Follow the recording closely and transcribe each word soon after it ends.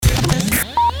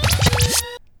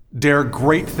Dare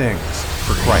great things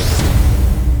for Christ.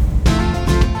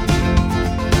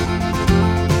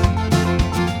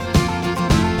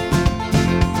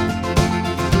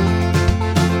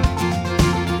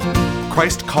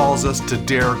 Christ calls us to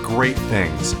dare great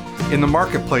things. In the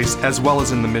marketplace, as well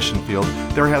as in the mission field,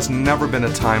 there has never been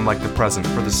a time like the present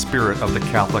for the spirit of the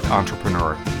Catholic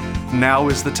entrepreneur. Now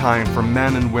is the time for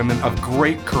men and women of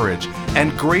great courage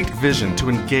and great vision to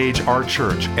engage our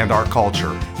church and our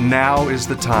culture. Now is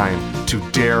the time to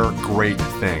dare great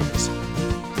things.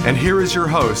 And here is your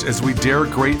host as we dare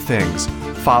great things,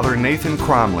 Father Nathan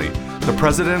Cromley, the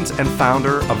president and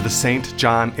founder of the St.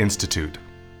 John Institute.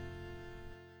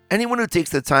 Anyone who takes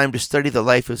the time to study the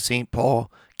life of St.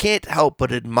 Paul can't help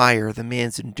but admire the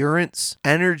man's endurance,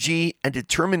 energy, and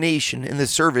determination in the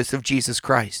service of Jesus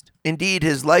Christ. Indeed,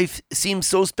 his life seems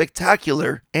so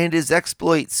spectacular and his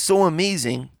exploits so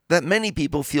amazing that many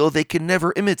people feel they can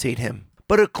never imitate him.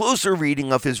 But a closer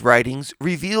reading of his writings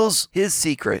reveals his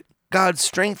secret. God's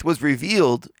strength was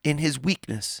revealed in his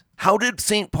weakness. How did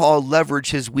St. Paul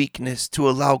leverage his weakness to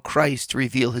allow Christ to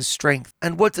reveal his strength?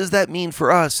 And what does that mean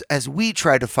for us as we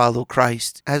try to follow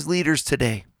Christ as leaders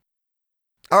today?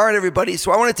 All right, everybody,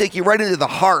 so I want to take you right into the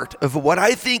heart of what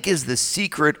I think is the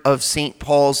secret of St.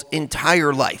 Paul's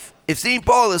entire life. If St.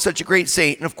 Paul is such a great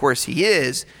saint, and of course he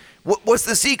is, what's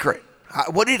the secret?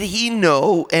 What did he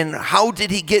know and how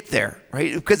did he get there,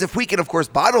 right? Because if we can, of course,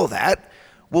 bottle that,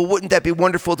 well, wouldn't that be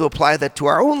wonderful to apply that to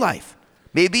our own life?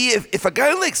 Maybe if a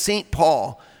guy like St.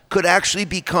 Paul could actually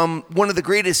become one of the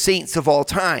greatest saints of all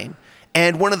time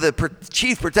and one of the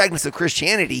chief protagonists of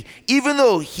Christianity, even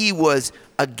though he was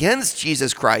against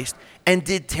Jesus Christ and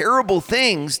did terrible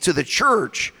things to the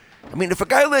church, I mean, if a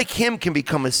guy like him can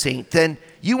become a saint, then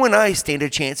you and I stand a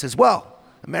chance as well.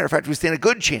 As a matter of fact, we stand a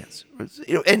good chance.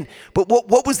 But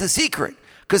what was the secret?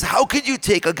 Because how could you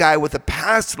take a guy with a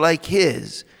past like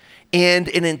his and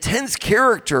an intense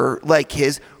character like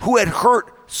his who had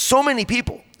hurt so many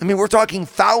people? I mean, we're talking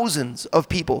thousands of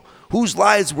people whose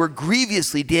lives were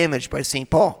grievously damaged by St.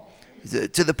 Paul,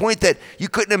 to the point that you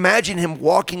couldn't imagine him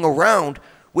walking around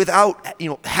without,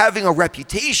 having a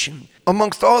reputation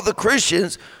amongst all the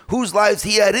Christians whose lives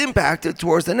he had impacted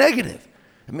towards the negative.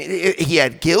 I mean, he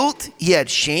had guilt, he had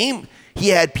shame, he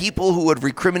had people who would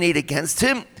recriminate against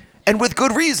him, and with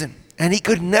good reason. And he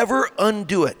could never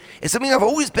undo it. It's something I've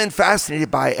always been fascinated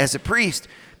by as a priest,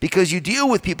 because you deal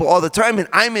with people all the time, and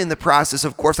I'm in the process,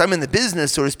 of course, I'm in the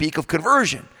business, so to speak, of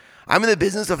conversion. I'm in the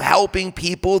business of helping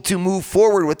people to move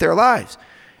forward with their lives.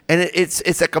 And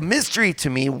it's like a mystery to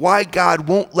me why God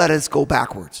won't let us go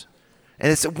backwards.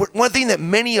 And it's one thing that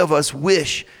many of us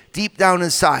wish deep down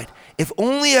inside. If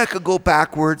only I could go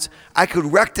backwards, I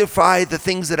could rectify the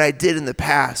things that I did in the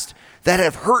past that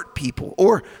have hurt people,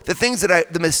 or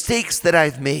the mistakes that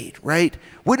I've made, right?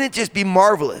 Wouldn't it just be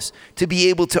marvelous to be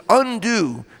able to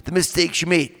undo the mistakes you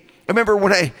made? I remember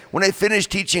when I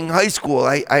finished teaching high school,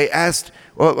 I asked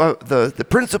the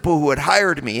principal who had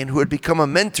hired me and who had become a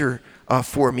mentor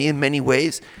for me in many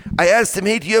ways, I asked him,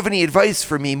 hey, do you have any advice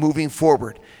for me moving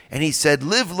forward? And he said,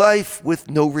 live life with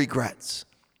no regrets.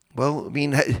 Well, I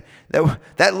mean,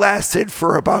 that lasted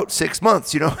for about 6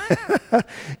 months,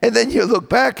 And then you look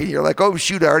back and you're like, oh,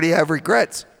 shoot, I already have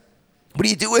regrets. What do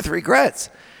you do with regrets?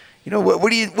 What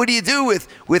do you do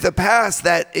with a past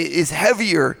that is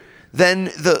heavier than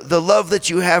the love that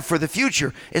you have for the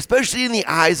future, especially in the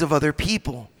eyes of other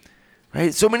people,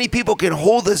 right? So many people can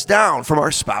hold us down, from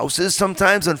our spouses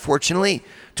sometimes, unfortunately,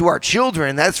 to our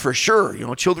children, that's for sure.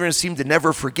 Children seem to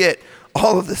never forget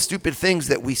all of the stupid things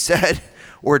that we said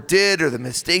or did, or the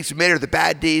mistakes we made, or the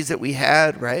bad days that we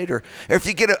had, right? Or if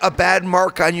you get a bad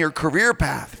mark on your career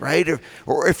path, right?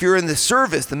 Or if you're in the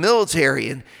service, the military,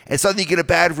 and suddenly you get a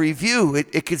bad review,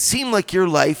 it could seem like your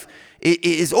life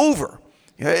is over.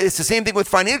 It's the same thing with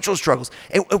financial struggles.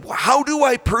 And how do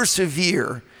I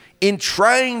persevere in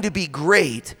trying to be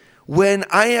great when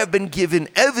I have been given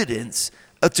evidence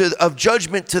of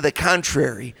judgment to the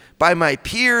contrary by my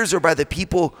peers, or by the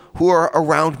people who are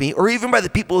around me, or even by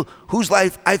the people whose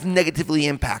life I've negatively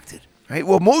impacted, right?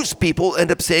 Well, most people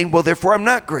end up saying, well, therefore I'm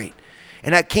not great.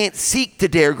 And I can't seek to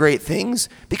dare great things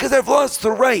because I've lost the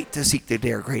right to seek to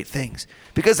dare great things,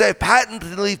 because I've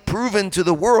patently proven to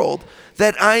the world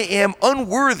that I am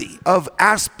unworthy of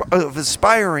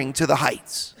aspiring to the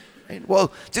heights.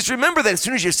 Well, just remember that as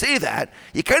soon as you say that,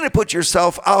 you kind of put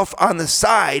yourself off on the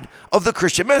side of the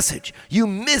Christian message. You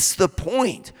miss the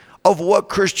point of what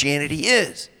Christianity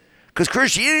is. Because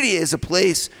Christianity is a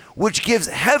place which gives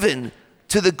heaven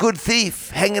to the good thief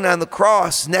hanging on the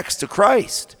cross next to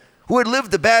Christ, who had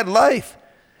lived a bad life.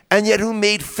 and yet who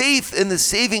made faith in the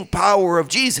saving power of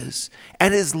Jesus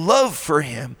and his love for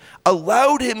him,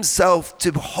 allowed himself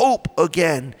to hope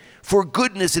again for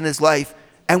goodness in his life,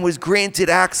 and was granted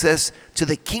access to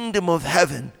the kingdom of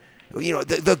heaven.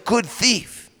 The good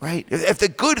thief, right? If the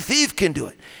good thief can do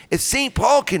it, if St.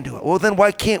 Paul can do it, well, then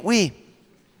why can't we?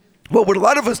 Well, what a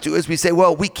lot of us do is we say,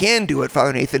 well, we can do it,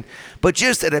 Father Nathan, but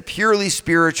just at a purely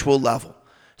spiritual level.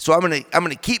 So I'm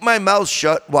gonna keep my mouth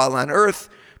shut while on earth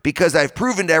because I've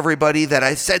proven to everybody that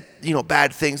I said,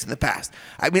 bad things in the past.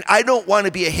 I don't want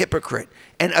to be a hypocrite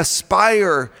and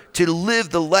aspire to live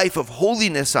the life of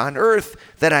holiness on earth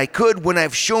that I could when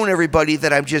I've shown everybody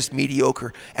that I'm just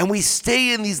mediocre. And we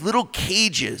stay in these little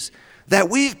cages that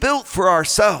we've built for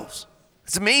ourselves.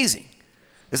 It's amazing.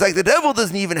 It's like the devil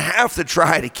doesn't even have to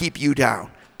try to keep you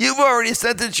down. You've already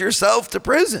sentenced yourself to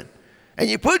prison, and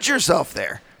you put yourself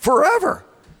there forever.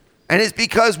 And it's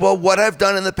because, what I've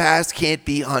done in the past can't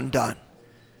be undone.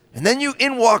 And then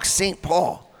in walks St.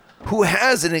 Paul, who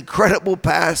has an incredible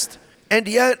past, and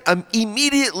yet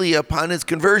immediately upon his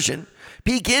conversion,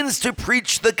 begins to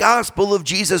preach the gospel of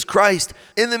Jesus Christ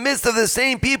in the midst of the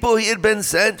same people he had been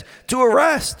sent to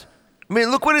arrest.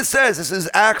 Look what it says. This is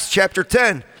Acts chapter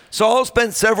 10. Saul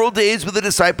spent several days with the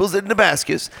disciples in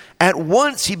Damascus. At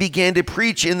once he began to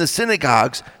preach in the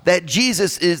synagogues that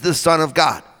Jesus is the Son of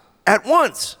God. At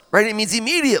once, right? It means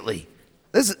immediately.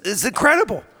 This is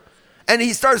incredible. And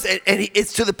he starts,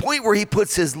 it's to the point where he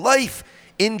puts his life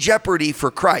in jeopardy for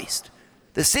Christ.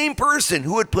 The same person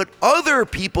who would put other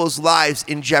people's lives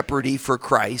in jeopardy for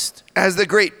Christ as the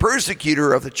great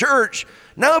persecutor of the church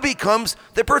now becomes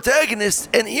the protagonist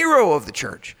and hero of the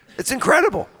church. It's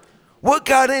incredible. What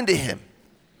got into him?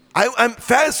 I'm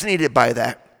fascinated by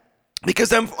that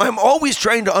because I'm always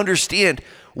trying to understand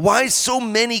why so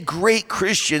many great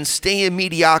Christians stay in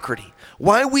mediocrity,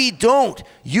 why we don't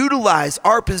utilize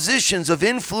our positions of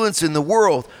influence in the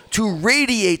world to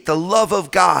radiate the love of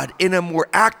God in a more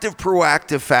active,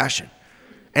 proactive fashion.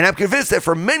 And I'm convinced that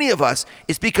for many of us,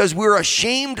 it's because we're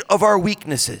ashamed of our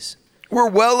weaknesses. We're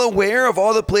well aware of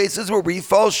all the places where we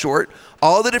fall short,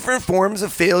 all the different forms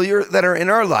of failure that are in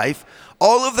our life,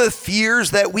 all of the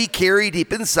fears that we carry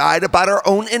deep inside about our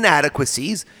own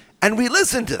inadequacies, and we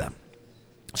listen to them.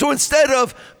 So instead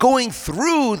of going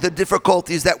through the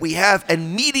difficulties that we have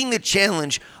and meeting the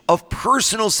challenge of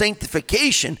personal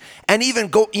sanctification and even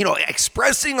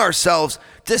expressing ourselves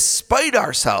despite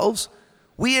ourselves,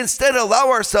 we instead allow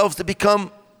ourselves to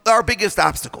become our biggest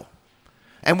obstacle.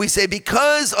 And we say,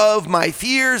 because of my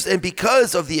fears and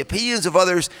because of the opinions of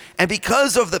others and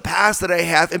because of the past that I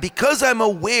have and because I'm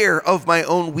aware of my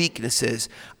own weaknesses,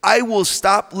 I will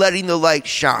stop letting the light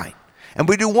shine. And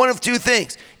we do one of two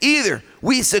things. Either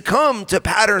we succumb to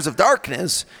patterns of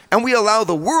darkness and we allow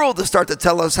the world to start to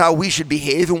tell us how we should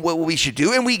behave and what we should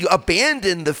do, and we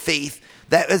abandon the faith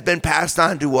that has been passed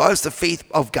on to us, the faith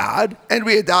of God, and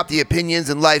we adopt the opinions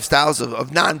and lifestyles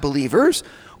of non-believers,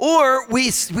 or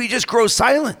we just grow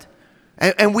silent.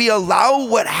 And we allow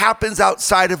what happens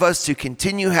outside of us to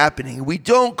continue happening. We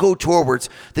don't go towards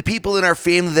the people in our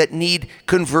family that need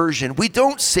conversion. We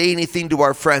don't say anything to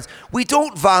our friends. We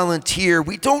don't volunteer.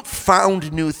 We don't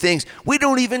found new things. We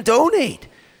don't even donate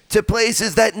to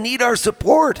places that need our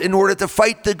support in order to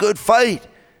fight the good fight.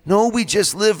 No, we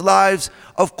just live lives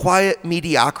of quiet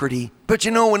mediocrity. But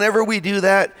whenever we do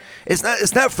that,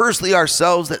 it's not firstly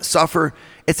ourselves that suffer.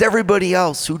 It's everybody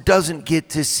else who doesn't get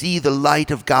to see the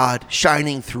light of God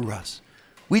shining through us.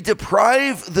 We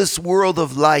deprive this world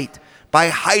of light by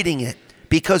hiding it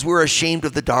because we're ashamed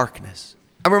of the darkness.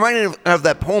 I'm reminded of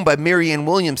that poem by Marianne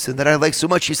Williamson that I like so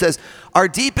much. She says, "Our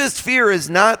deepest fear is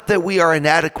not that we are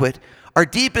inadequate. Our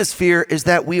deepest fear is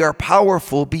that we are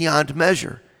powerful beyond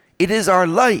measure. It is our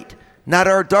light, not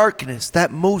our darkness,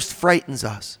 that most frightens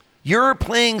us. Your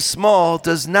playing small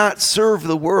does not serve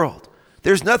the world.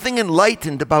 There's nothing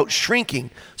enlightened about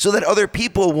shrinking so that other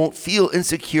people won't feel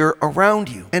insecure around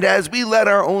you. And as we let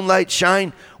our own light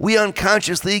shine, we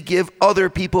unconsciously give other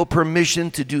people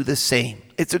permission to do the same."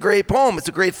 It's a great poem. It's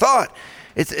a great thought.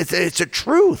 It's a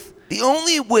truth. The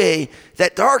only way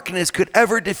that darkness could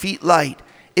ever defeat light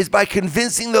is by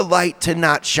convincing the light to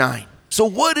not shine. So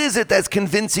what is it that's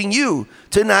convincing you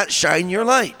to not shine your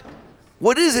light?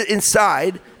 What is it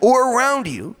inside or around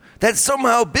you that's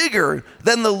somehow bigger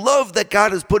than the love that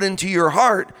God has put into your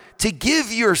heart to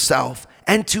give yourself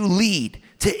and to lead,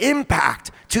 to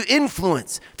impact, to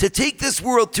influence, to take this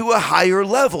world to a higher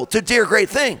level, to dare great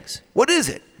things? What is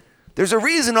it? There's a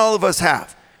reason all of us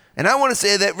have. And I want to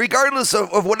say that regardless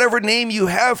of whatever name you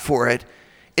have for it,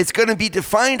 it's going to be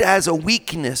defined as a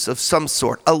weakness of some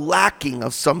sort, a lacking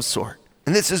of some sort.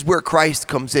 And this is where Christ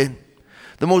comes in.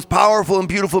 The most powerful and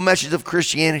beautiful message of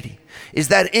Christianity is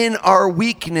that in our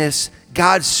weakness,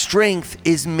 God's strength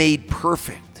is made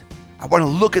perfect. I want to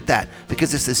look at that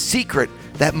because it's the secret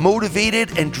that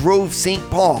motivated and drove St.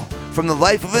 Paul from the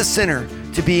life of a sinner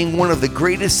to being one of the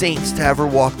greatest saints to ever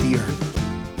walk the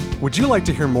earth. Would you like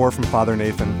to hear more from Father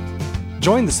Nathan?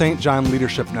 Join the St. John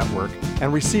Leadership Network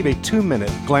and receive a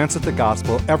 2-minute glance at the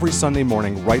gospel every Sunday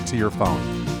morning right to your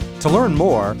phone. To learn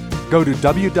more, go to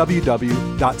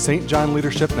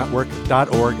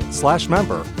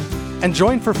www.stjohnleadershipnetwork.org/member and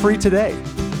join for free today.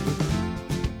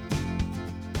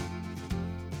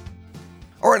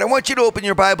 All right, I want you to open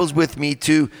your Bibles with me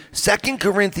to 2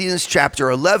 Corinthians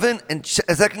chapter 11 and 2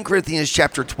 Corinthians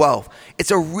chapter 12. It's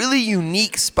a really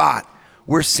unique spot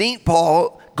where St.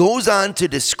 Paul goes on to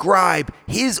describe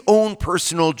his own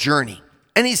personal journey.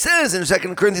 And he says in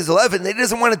 2 Corinthians 11 that he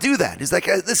doesn't want to do that. He's like,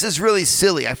 this is really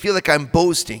silly. I feel like I'm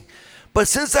boasting. But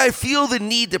since I feel the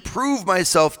need to prove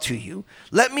myself to you,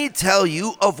 let me tell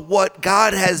you of what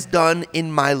God has done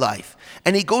in my life.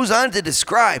 And he goes on to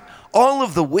describe all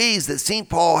of the ways that St.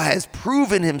 Paul has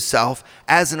proven himself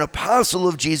as an apostle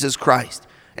of Jesus Christ.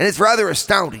 And it's rather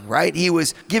astounding, right? He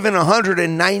was given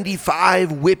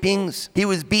 195 whippings. He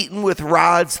was beaten with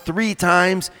rods 3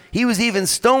 times. He was even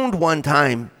stoned 1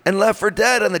 time and left for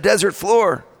dead on the desert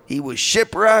floor. He was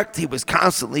shipwrecked. He was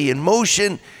constantly in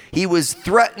motion. He was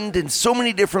threatened in so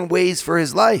many different ways for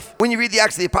his life. When you read the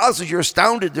Acts of the Apostles, you're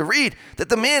astounded to read that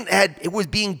the man was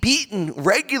being beaten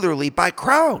regularly by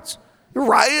crowds.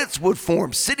 Riots would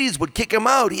form. Cities would kick him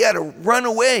out. He had to run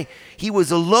away. He was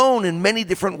alone in many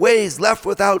different ways, left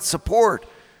without support.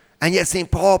 And yet St.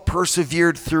 Paul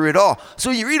persevered through it all. So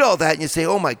you read all that and you say,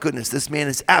 oh my goodness, this man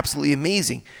is absolutely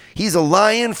amazing. He's a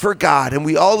lion for God and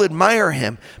we all admire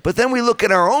him. But then we look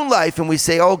at our own life and we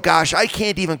say, oh gosh, I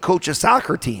can't even coach a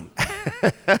soccer team.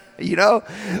 You know?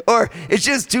 Or it's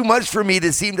just too much for me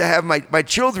to seem to have my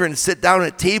children sit down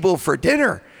at table for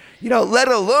dinner. Let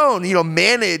alone,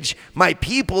 manage my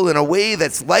people in a way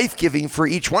that's life-giving for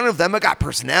each one of them. I got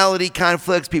personality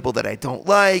conflicts, people that I don't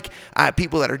like,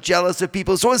 people that are jealous of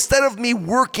people. So instead of me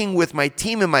working with my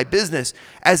team and my business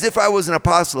as if I was an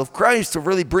apostle of Christ to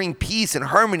really bring peace and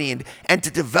harmony and to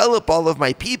develop all of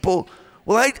my people,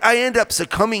 well, I end up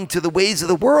succumbing to the ways of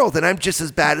the world, and I'm just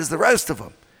as bad as the rest of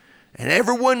them. And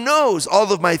everyone knows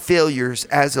all of my failures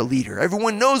as a leader.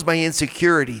 Everyone knows my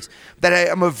insecurities, that I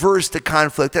am averse to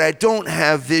conflict, that I don't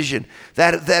have vision,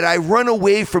 that I run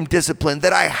away from discipline,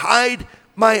 that I hide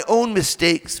my own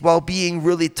mistakes while being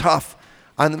really tough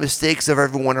on the mistakes of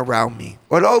everyone around me.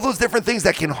 Or all those different things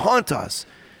that can haunt us.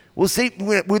 We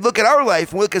look at our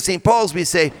life and we look at St. Paul's, we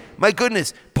say, my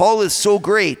goodness, Paul is so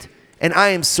great and I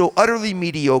am so utterly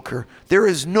mediocre. There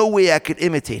is no way I could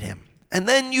imitate him. And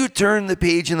then you turn the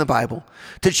page in the Bible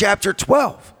to chapter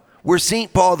 12, where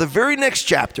St. Paul, the very next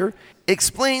chapter,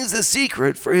 explains the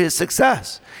secret for his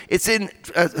success. It's in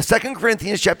 2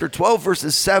 Corinthians chapter 12,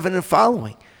 verses 7 and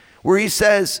following, where he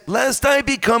says, lest I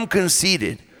become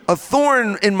conceited, a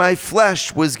thorn in my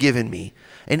flesh was given me,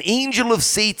 an angel of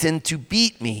Satan to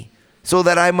beat me, so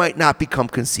that I might not become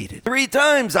conceited. 3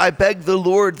 times I begged the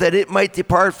Lord that it might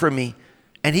depart from me.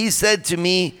 And he said to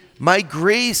me, my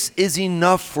grace is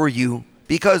enough for you,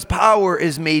 because power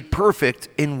is made perfect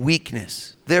in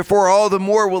weakness. Therefore, all the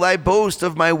more will I boast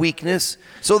of my weakness,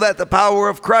 so that the power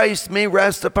of Christ may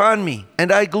rest upon me.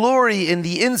 And I glory in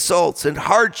the insults and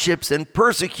hardships and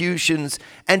persecutions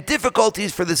and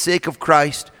difficulties for the sake of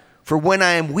Christ. For when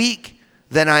I am weak,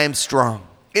 then I am strong.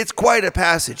 It's quite a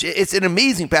passage. It's an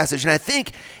amazing passage. And I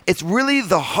think it's really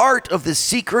the heart of the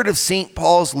secret of St.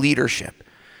 Paul's leadership.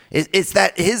 It's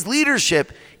that his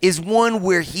leadership is one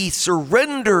where he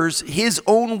surrenders his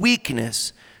own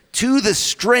weakness to the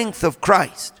strength of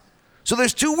Christ. So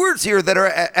there's 2 words here that are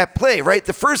at play, right?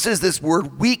 The first is this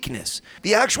word weakness.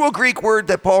 The actual Greek word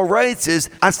that Paul writes is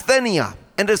asthenia.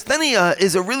 And asthenia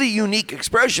is a really unique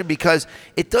expression because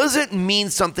it doesn't mean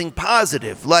something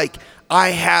positive, like I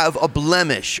have a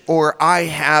blemish or I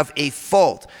have a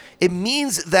fault. It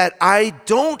means that I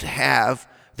don't have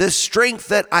the strength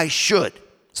that I should.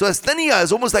 So asthenia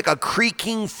is almost like a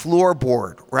creaking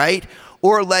floorboard, right?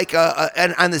 Or like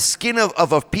on the skin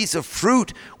of a piece of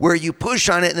fruit where you push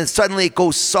on it and then suddenly it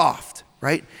goes soft,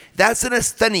 right? That's an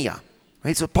asthenia,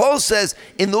 right? So Paul says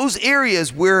in those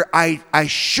areas where I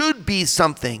should be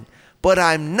something, but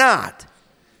I'm not,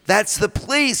 that's the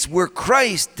place where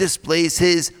Christ displays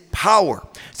his power.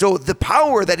 So the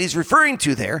power that he's referring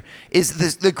to there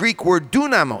is the Greek word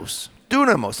dunamos.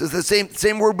 Dunamos is the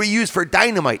same word we use for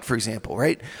dynamite, for example,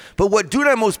 right? But what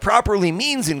dunamos properly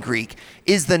means in Greek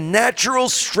is the natural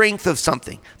strength of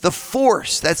something, the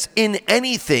force that's in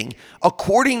anything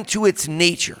according to its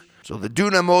nature. So the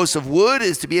dunamos of wood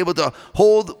is to be able to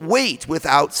hold weight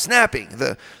without snapping.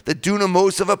 The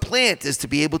dunamos of a plant is to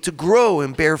be able to grow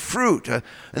and bear fruit. And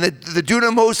the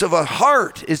dunamos of a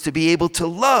heart is to be able to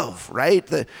love, right?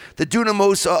 The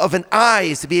dunamos of an eye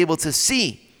is to be able to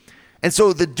see. And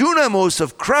so the dunamos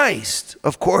of Christ,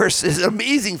 of course, is an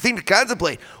amazing thing to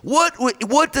contemplate.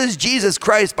 What does Jesus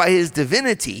Christ, by his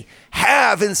divinity,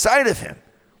 have inside of him?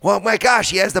 Well, my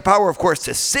gosh, he has the power, of course,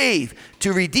 to save,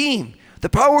 to redeem, the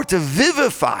power to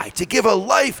vivify, to give a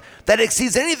life that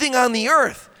exceeds anything on the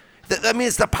earth. I mean,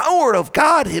 it's the power of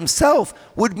God himself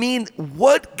would mean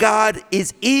what God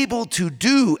is able to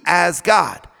do as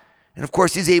God. And of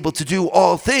course, he's able to do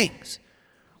all things.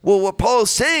 Well, what Paul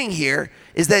is saying here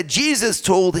is that Jesus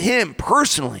told him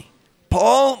personally,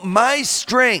 Paul, my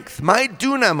strength, my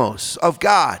dunamos of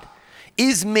God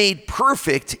is made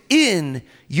perfect in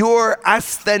your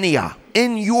asthenia,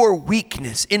 in your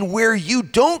weakness, in where you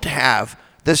don't have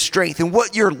the strength and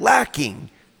what you're lacking.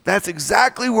 That's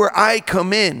exactly where I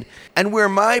come in and where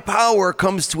my power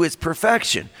comes to its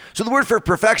perfection. So the word for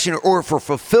perfection or for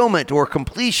fulfillment or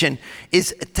completion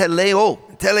is teleo.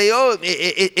 Teleo,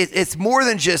 it's more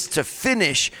than just to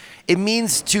finish. It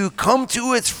means to come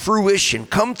to its fruition,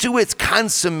 come to its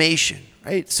consummation,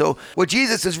 right? So what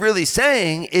Jesus is really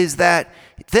saying is that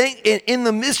in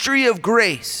the mystery of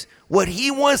grace, what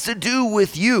he wants to do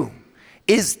with you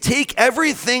is take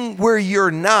everything where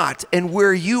you're not and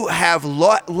where you have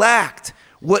lacked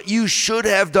what you should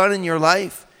have done in your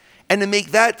life, and to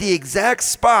make that the exact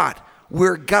spot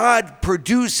where God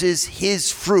produces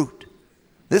his fruit.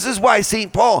 This is why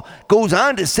St. Paul goes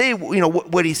on to say,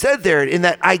 what he said there, in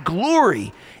that I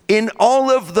glory in all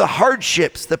of the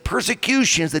hardships, the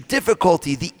persecutions, the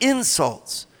difficulty, the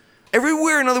insults.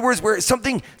 Everywhere, in other words, where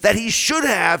something that he should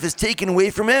have is taken away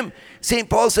from him, St.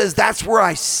 Paul says, that's where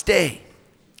I stay.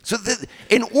 So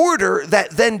in order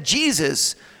that then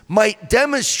Jesus might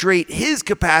demonstrate his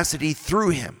capacity through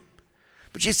him.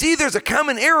 But you see, there's a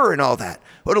common error in all that.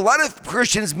 What a lot of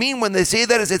Christians mean when they say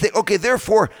that is they think, okay,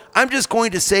 therefore, I'm just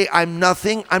going to say I'm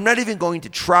nothing. I'm not even going to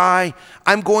try.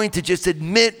 I'm going to just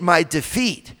admit my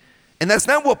defeat. And that's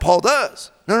not what Paul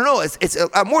does. No, it's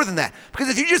more than that. Because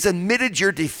if you just admitted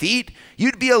your defeat,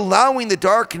 you'd be allowing the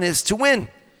darkness to win.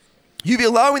 You'd be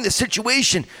allowing the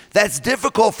situation that's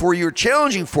difficult for you or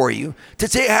challenging for you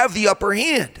to have the upper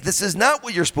hand. This is not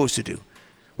what you're supposed to do.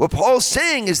 What Paul's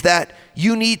saying is that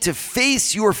you need to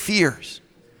face your fears,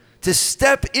 to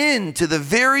step into the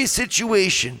very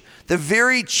situation, the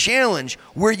very challenge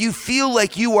where you feel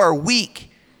like you are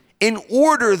weak, in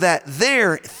order that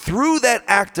there, through that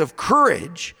act of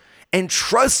courage and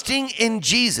trusting in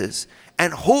Jesus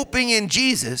and hoping in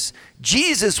Jesus,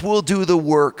 Jesus will do the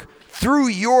work through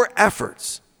your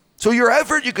efforts. So your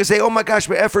effort, you could say, oh my gosh,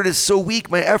 my effort is so weak,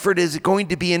 my effort is going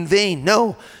to be in vain.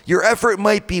 No, your effort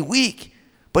might be weak,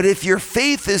 but if your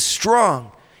faith is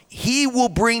strong, he will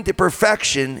bring to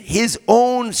perfection his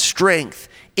own strength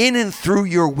in and through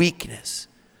your weakness.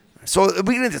 So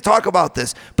we need to talk about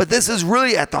this, but this is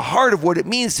really at the heart of what it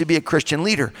means to be a Christian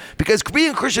leader, because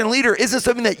being a Christian leader isn't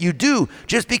something that you do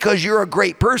just because you're a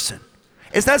great person.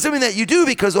 It's not something that you do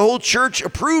because the whole church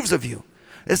approves of you.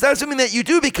 It's not something that you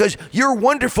do because you're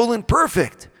wonderful and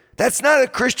perfect. That's not a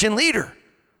Christian leader,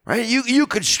 right? You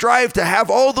could strive to have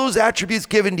all those attributes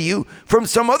given to you from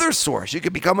some other source. You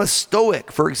could become a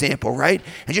Stoic, for example, right?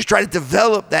 And just try to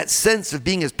develop that sense of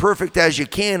being as perfect as you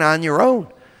can on your own.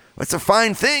 It's a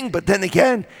fine thing, but then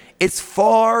again, it's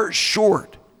far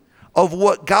short of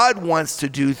what God wants to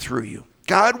do through you.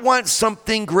 God wants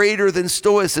something greater than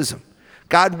Stoicism.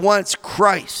 God wants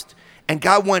Christ, and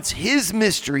God wants his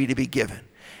mystery to be given.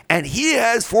 And he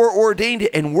has foreordained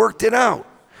it and worked it out,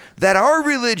 that our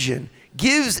religion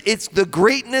gives the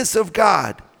greatness of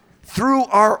God through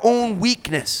our own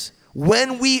weakness.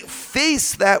 When we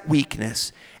face that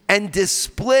weakness and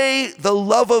display the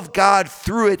love of God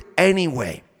through it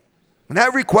anyway. And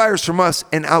that requires from us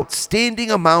an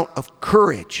outstanding amount of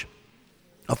courage,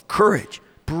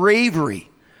 bravery,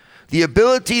 the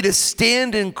ability to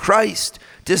stand in Christ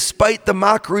despite the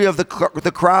mockery of the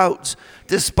crowds,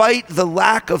 despite the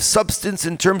lack of substance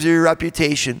in terms of your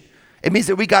reputation. It means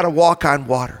that we got to walk on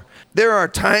water. There are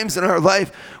times in our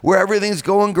life where everything's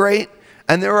going great,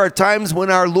 and there are times when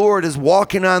our Lord is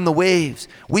walking on the waves.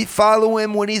 We follow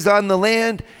him when he's on the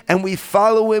land, and we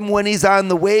follow him when he's on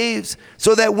the waves,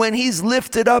 so that when he's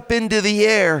lifted up into the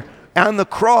air on the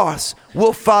cross,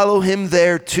 we'll follow him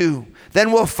there too.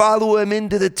 Then we'll follow him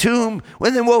into the tomb,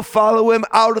 and then we'll follow him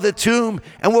out of the tomb,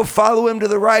 and we'll follow him to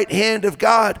the right hand of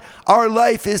God. Our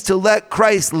life is to let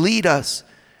Christ lead us.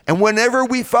 And whenever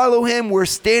we follow him, we're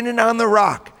standing on the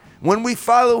rock. When we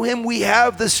follow him, we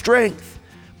have the strength.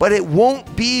 but it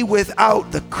won't be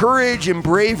without the courage and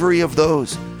bravery of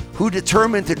those who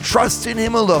determine to trust in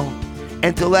him alone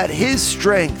and to let his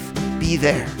strength be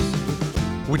theirs.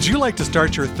 Would you like to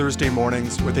start your Thursday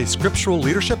mornings with a scriptural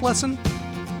leadership lesson?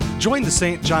 Join the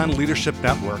St. John Leadership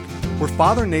Network, where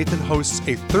Father Nathan hosts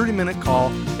a 30-minute call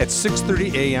at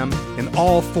 6:30 a.m. in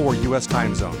all 4 U.S.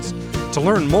 time zones. To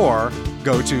learn more,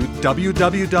 go to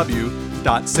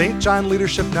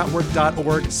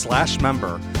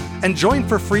www.stjohnleadershipnetwork.org/member and join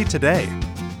for free today.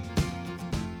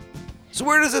 So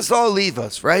where does this all leave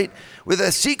us, right? With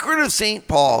the secret of St.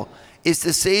 Paul is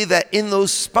to say that in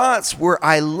those spots where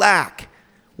I lack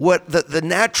what the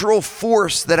natural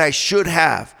force that I should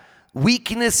have,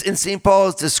 weakness in St. Paul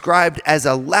is described as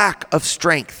a lack of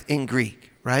strength in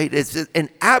Greek, right? It's an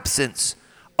absence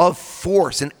of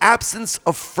force, an absence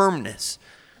of firmness.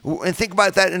 And think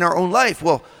about that in our own life.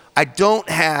 Well, I don't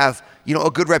have,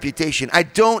 a good reputation. I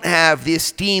don't have the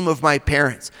esteem of my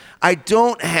parents. I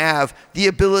don't have the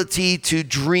ability to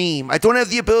dream. I don't have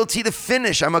the ability to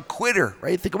finish. I'm a quitter,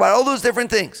 right? Think about all those different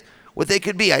things, what they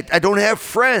could be. I don't have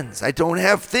friends. I don't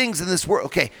have things in this world.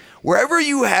 Okay, wherever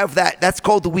you have that, that's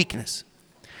called the weakness.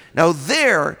 Now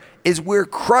there is where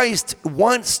Christ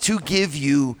wants to give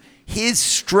you his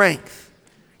strength.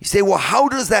 You say, well, how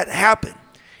does that happen?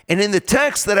 And in the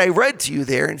text that I read to you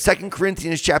there in 2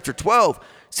 Corinthians chapter 12,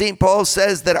 St. Paul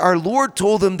says that our Lord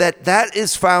told him that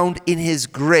is found in his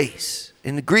grace.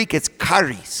 In the Greek, it's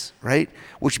charis, right?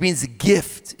 Which means the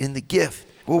gift, in the gift.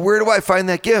 Well, where do I find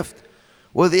that gift?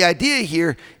 Well, the idea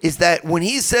here is that when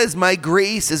he says my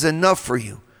grace is enough for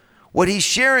you, what he's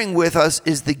sharing with us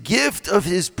is the gift of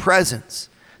his presence,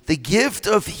 the gift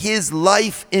of his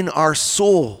life in our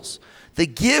souls, the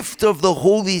gift of the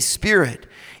Holy Spirit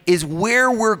is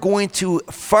where we're going to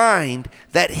find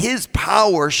that his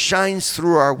power shines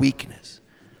through our weakness.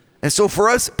 And so for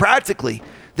us, practically,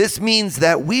 this means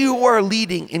that we who are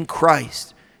leading in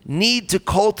Christ need to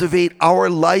cultivate our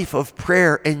life of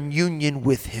prayer and union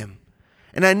with him.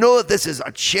 And I know that this is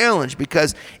a challenge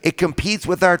because it competes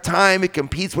with our time, it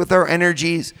competes with our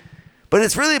energies. But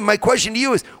it's really, my question to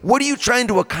you is, what are you trying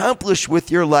to accomplish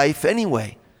with your life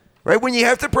anyway? Right? When you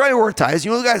have to prioritize,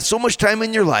 you got so much time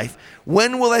in your life.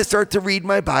 When will I start to read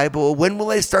my Bible? When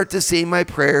will I start to say my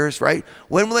prayers, right?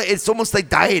 It's almost like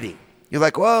dieting. You're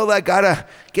like, well, I got to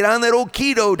get on that old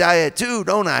keto diet too,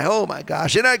 don't I? Oh my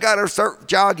gosh. And I got to start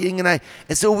jogging. And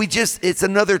so it's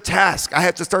another task. I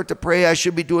have to start to pray. I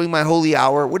should be doing my holy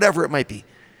hour, whatever it might be.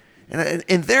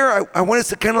 And there, I want us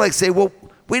to kind of like say, well,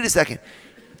 wait a second.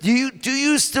 Do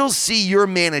you still see your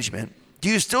management? Do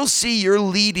you still see your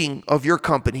leading of your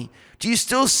company? Do you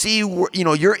still see,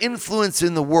 your influence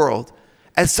in the world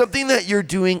as something that you're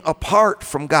doing apart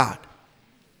from God?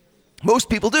 Most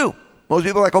people do. Most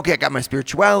people are like, okay, I got my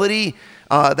spirituality.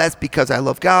 That's because I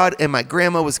love God, and my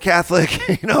grandma was Catholic,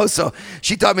 so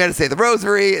she taught me how to say the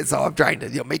rosary, and so I'm trying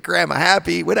to, make grandma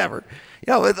happy, whatever.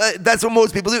 That's what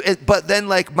most people do. But then,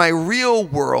 like, my real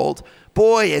world,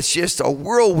 boy, it's just a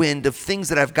whirlwind of things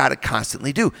that I've got to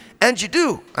constantly do. And you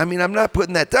do. I mean, I'm not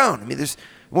putting that down. I mean,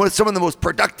 some of the most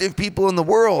productive people in the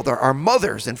world are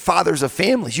mothers and fathers of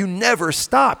families. You never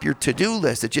stop your to-do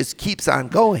list. It just keeps on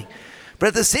going. But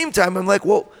at the same time, I'm like,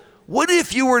 well, what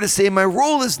if you were to say my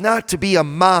role is not to be a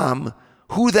mom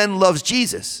who then loves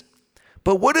Jesus?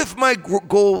 But what if my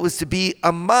goal was to be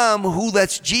a mom who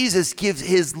lets Jesus give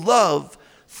his love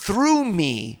through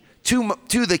me to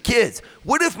the kids?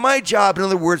 What if my job, in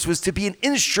other words, was to be an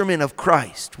instrument of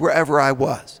Christ wherever I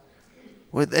was?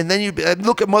 And then you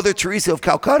look at Mother Teresa of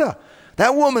Calcutta.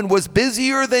 That woman was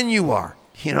busier than you are.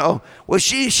 Well,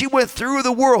 she went through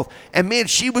the world, and man,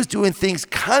 she was doing things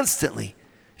constantly.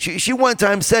 She one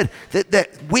time said that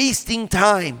wasting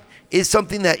time is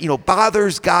something that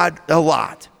bothers God a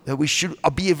lot. That we should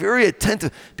be very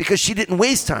attentive, because she didn't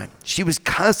waste time. She was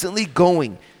constantly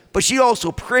going. But she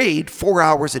also prayed 4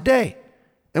 hours a day.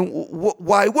 And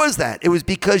why was that? It was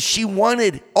because she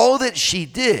wanted all that she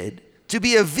did to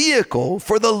be a vehicle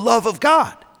for the love of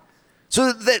God.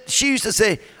 So that she used to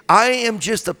say, I am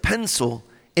just a pencil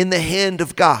in the hand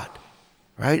of God,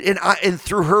 right? And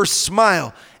through her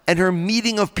smile and her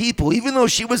meeting of people, even though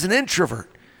she was an introvert,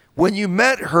 when you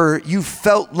met her, you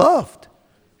felt loved.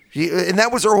 And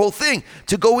that was her whole thing,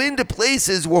 to go into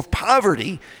places with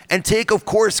poverty and take, of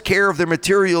course, care of their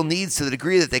material needs to the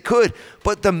degree that they could.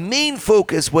 But the main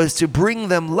focus was to bring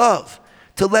them love,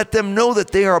 to let them know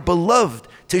that they are beloved,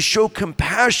 to show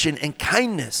compassion and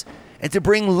kindness, and to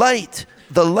bring light,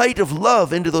 the light of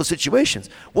love, into those situations.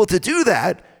 Well, to do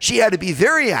that, she had to be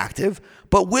very active,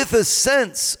 but with a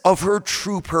sense of her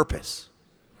true purpose.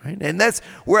 Right? And that's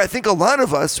where I think a lot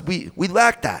of us, we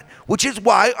lack that, which is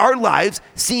why our lives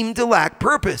seem to lack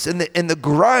purpose, and the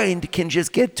grind can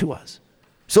just get to us.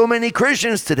 So many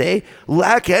Christians today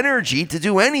lack energy to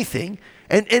do anything,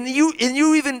 and you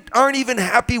even aren't even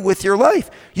happy with your life.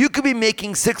 You could be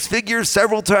making six figures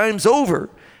several times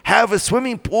over, have a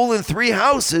swimming pool and 3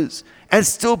 houses, and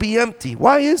still be empty.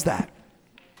 Why is that?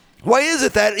 Why is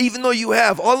it that even though you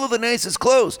have all of the nicest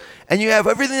clothes and you have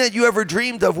everything that you ever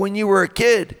dreamed of when you were a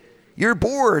kid, you're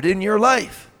bored in your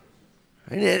life?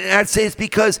 And I'd say it's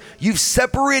because you've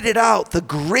separated out the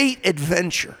great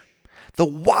adventure, the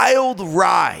wild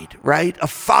ride, right,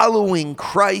 of following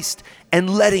Christ and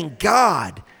letting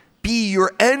God be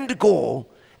your end goal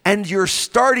and your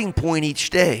starting point each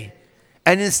day.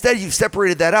 And instead, you've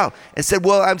separated that out and said,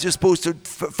 well, I'm just supposed to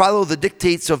follow the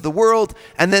dictates of the world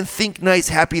and then think nice,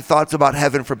 happy thoughts about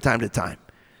heaven from time to time.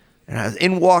 And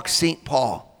in walks St.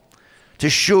 Paul to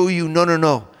show you,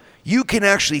 no. You can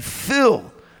actually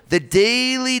fill the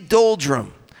daily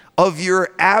doldrum of your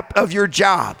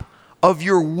job, of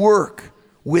your work,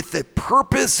 with the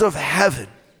purpose of heaven.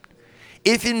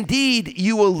 If indeed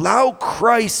you allow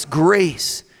Christ's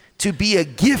grace to be a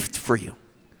gift for you,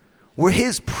 where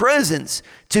his presence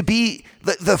to be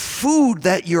the food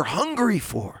that you're hungry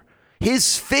for,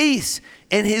 his face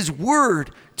and his word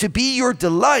to be your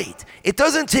delight. It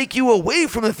doesn't take you away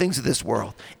from the things of this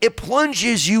world. It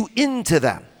plunges you into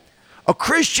them. A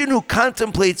Christian who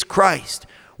contemplates Christ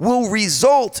will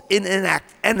result in an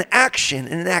action,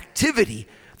 an activity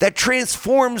that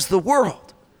transforms the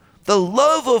world. The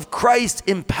love of Christ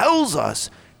impels us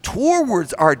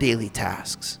towards our daily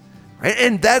tasks. Right?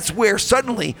 And that's where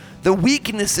suddenly the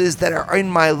weaknesses that are in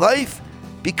my life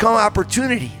become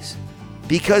opportunities.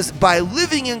 Because by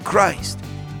living in Christ,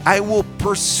 I will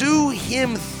pursue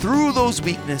him through those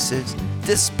weaknesses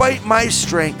despite my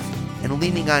strength and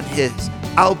leaning on his.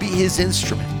 I'll be his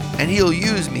instrument, and he'll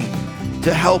use me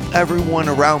to help everyone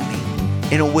around me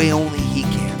in a way only he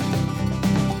can.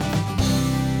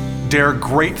 Dare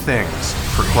great things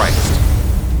for Christ.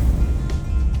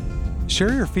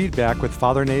 Share your feedback with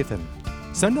Father Nathan.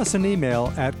 Send us an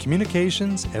email at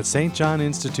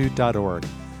communications@stjohninstitute.org.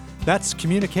 That's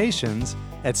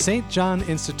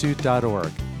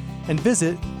communications@stjohninstitute.org. And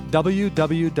visit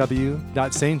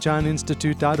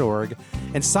www.stjohninstitute.org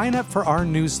and sign up for our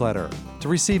newsletter to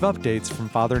receive updates from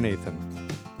Father Nathan.